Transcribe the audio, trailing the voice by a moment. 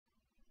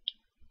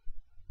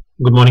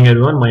Good morning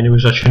everyone, my name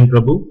is Ashwin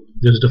Prabhu.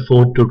 This is the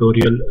fourth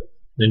tutorial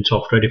in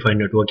software defined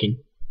networking.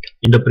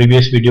 In the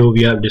previous video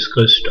we have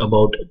discussed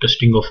about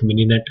testing of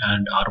Mininet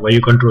and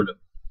RYU controller.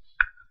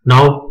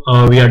 Now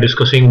we are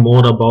discussing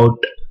more about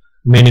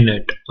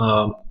Mininet.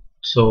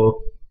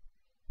 So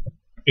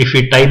if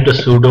we type the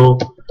sudo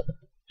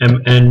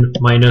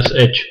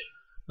mn-h,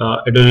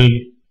 it will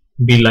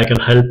be like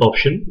a help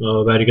option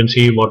where you can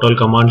see what all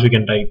commands you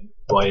can type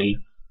while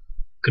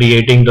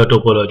creating the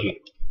topology.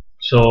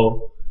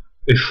 So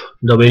if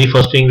the very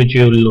first thing which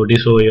you will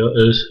notice over here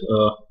is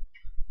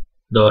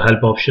the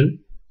help option,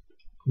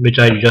 which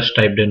I just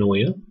typed in over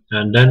here,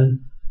 and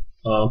then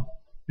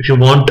if you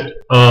want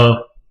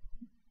a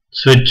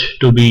switch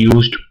to be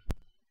used,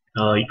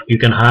 you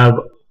can have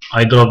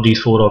either of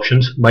these four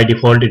options. By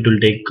default it will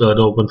take the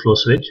open flow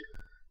switch,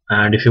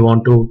 and if you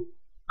want to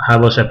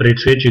have a separate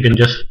switch you can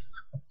just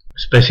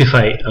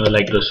specify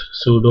like this: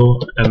 sudo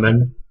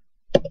mn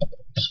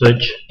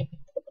switch.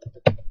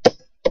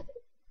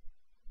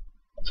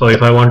 So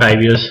if I want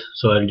IVS,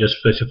 so I'll just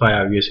specify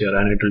IVS here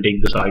and it will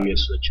take this IVS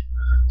switch.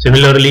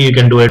 Similarly, you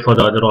can do it for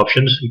the other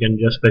options. You can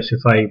just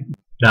specify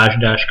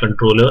 --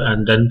 controller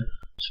and then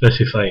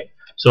specify.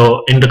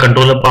 So in the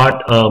controller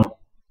part,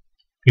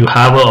 you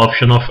have an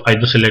option of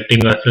either selecting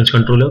reference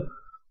controller,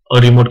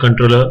 a remote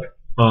controller,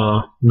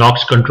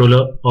 Knox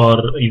controller,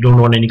 or you don't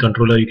want any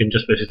controller, you can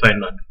just specify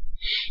none.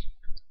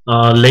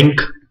 Link,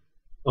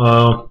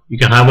 you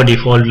can have a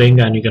default link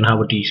and you can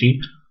have a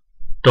TC.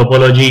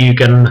 Topology, you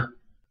can,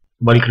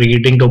 while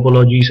creating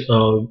topologies,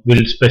 I'll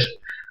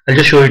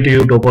just show it to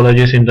you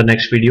topologies in the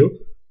next video,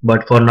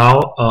 but for now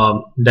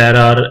there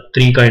are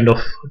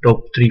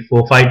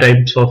five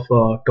types of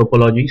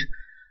topologies.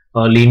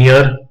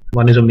 Linear,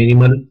 one is a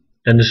minimal,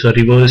 then there's a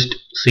reversed,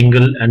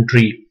 single, and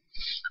tree.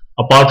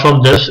 Apart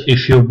from this,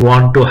 if you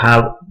want to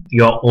have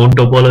your own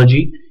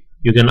topology,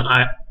 you can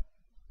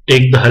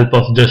take the help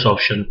of this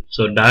option,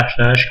 so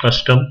 --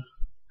 custom,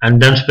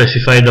 and then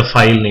specify the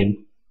file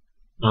name,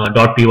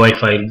 .py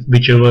file,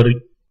 whichever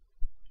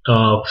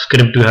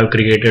script you have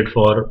created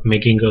for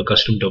making a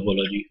custom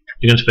topology.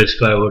 You can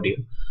specify over here.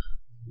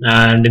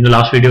 And in the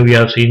last video we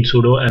have seen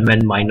sudo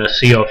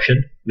mn-c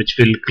option, which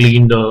will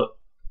clean the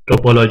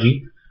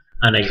topology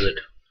and exit.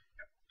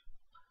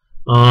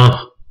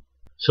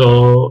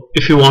 So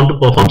if you want to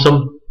perform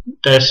some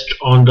test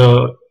on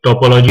the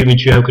topology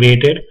which you have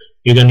created,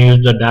 you can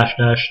use the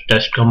 --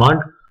 test command.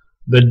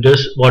 With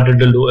this, what it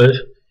will do is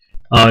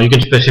you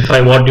can specify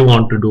what you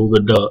want to do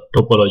with the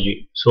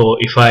topology. So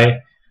if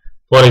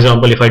for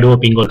example, if I do a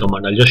pingall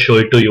command, I'll just show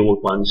it to you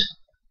once.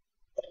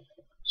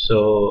 So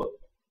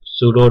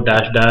sudo --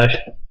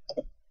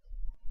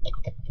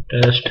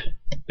 test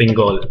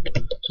pingall.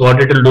 So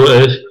what it will do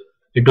is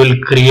it will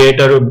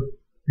create a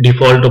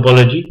default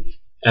topology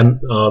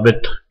with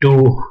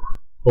 2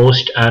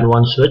 hosts and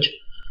 1 switch,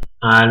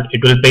 and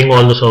it will ping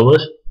all the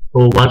servers.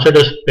 So once it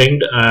is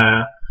pinged,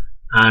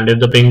 and if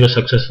the ping is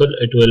successful,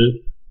 it will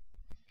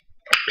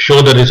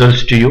show the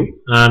results to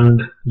you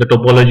and the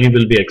topology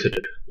will be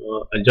exited.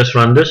 I'll just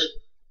run this.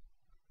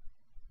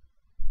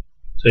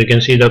 So you can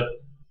see the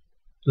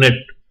net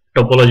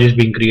topology is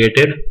being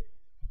created.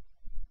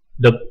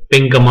 The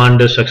ping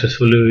command is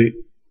successfully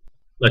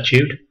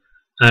achieved,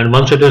 and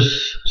once it is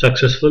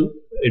successful,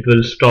 it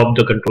will stop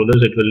the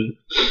controllers.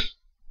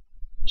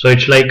 So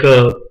it's like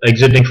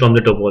exiting from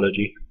the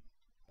topology.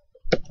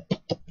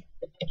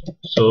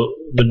 So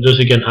with this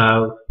you can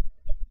have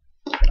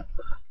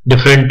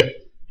different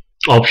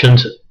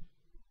options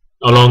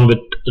along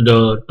with the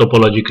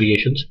topology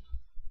creations.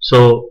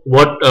 So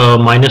what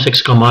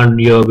 -x command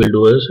here will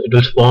do is it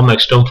will form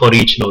xterm for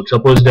each node.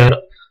 Suppose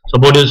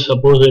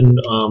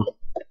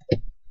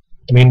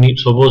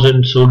in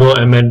sudo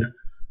mn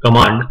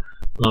command,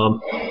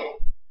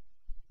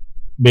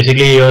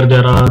 basically here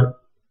there are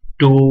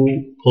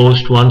 2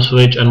 hosts, 1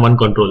 switch, and 1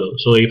 controller.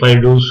 So if I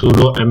do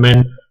sudo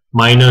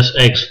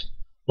mn-x,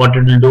 what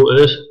it will do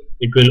is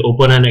it will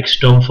open an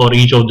xterm for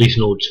each of these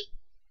nodes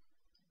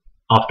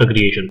after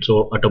creation.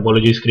 So a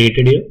topology is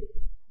created here,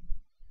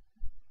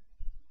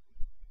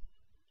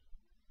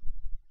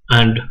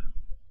 and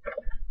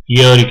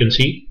here you can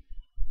see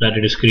that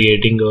it is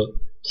creating a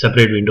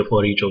separate window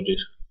for each of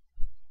these.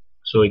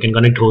 So you can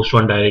connect host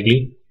 1 directly,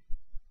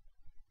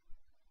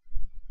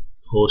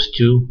 host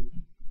 2,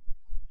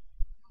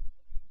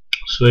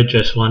 switch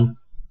S1,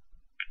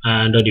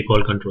 and a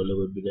default controller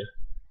will be there.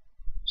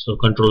 So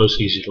controller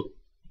C0.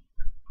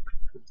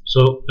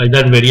 So like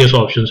that, various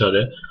options are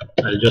there.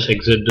 I'll just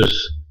exit this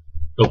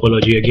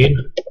topology again.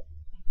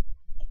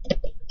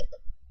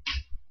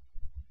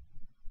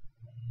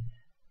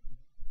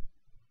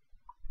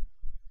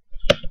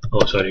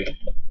 Oh sorry,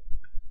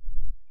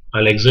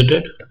 I'll exit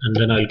it and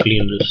then I'll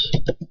clean this.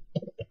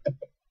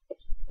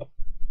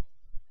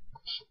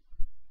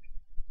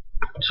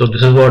 So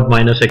this is what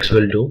 -x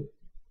will do.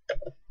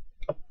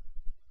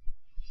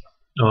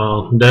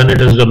 Then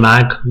it is the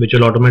MAC, which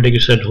will automatically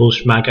set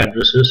host MAC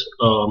addresses.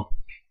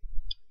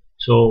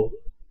 So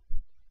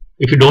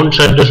if you don't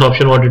set this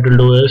option, what it will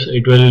do is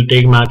it will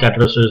take MAC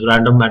addresses,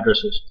 random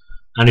addresses,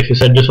 and if you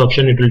set this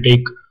option, it will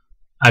take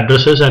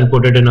addresses and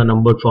put it in a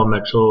numbered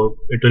format, so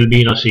it will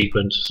be in a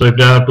sequence. So if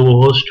there are two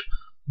hosts,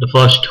 the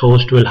first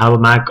host will have a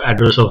MAC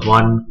address of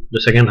 1,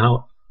 the second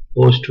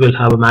host will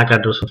have a MAC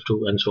address of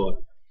 2, and so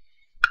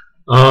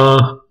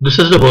on. This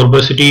is the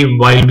verbosity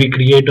while we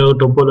create a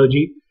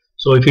topology.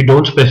 So if you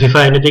don't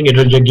specify anything, it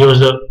will just give us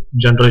the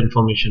general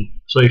information.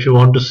 So if you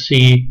want to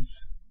see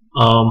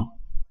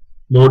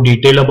more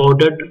detail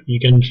about it, you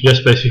can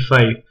just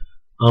specify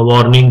a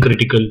warning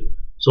critical.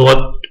 So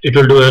what it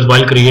will do is,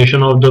 while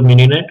creation of the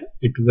Mininet,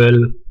 it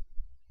will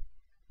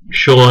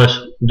show us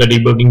the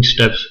debugging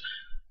steps.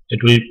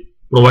 It will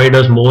provide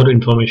us more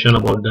information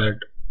about that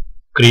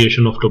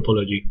creation of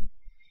topology.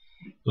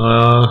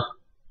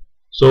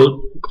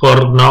 So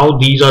for now,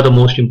 these are the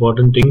most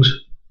important things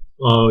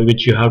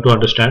which you have to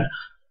understand.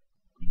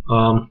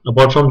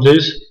 Apart from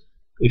this,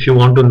 if you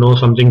want to know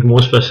something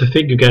more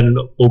specific, you can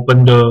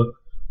open the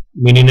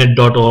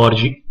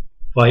mininet.org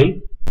file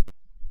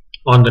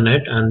on the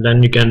net, and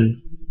then you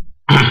can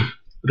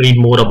read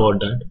more about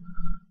that.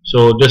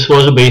 So this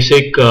was a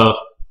basic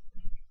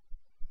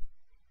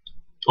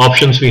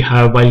options we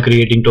have while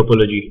creating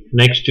topology.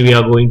 Next, we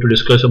are going to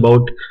discuss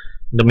about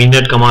the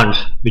Mininet commands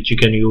which you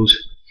can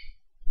use.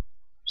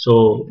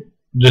 So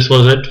this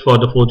was it for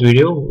the 4th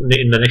video.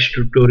 In the next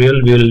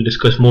tutorial, we will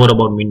discuss more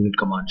about Mininet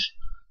commands.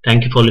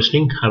 Thank you for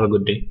listening. Have a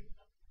good day.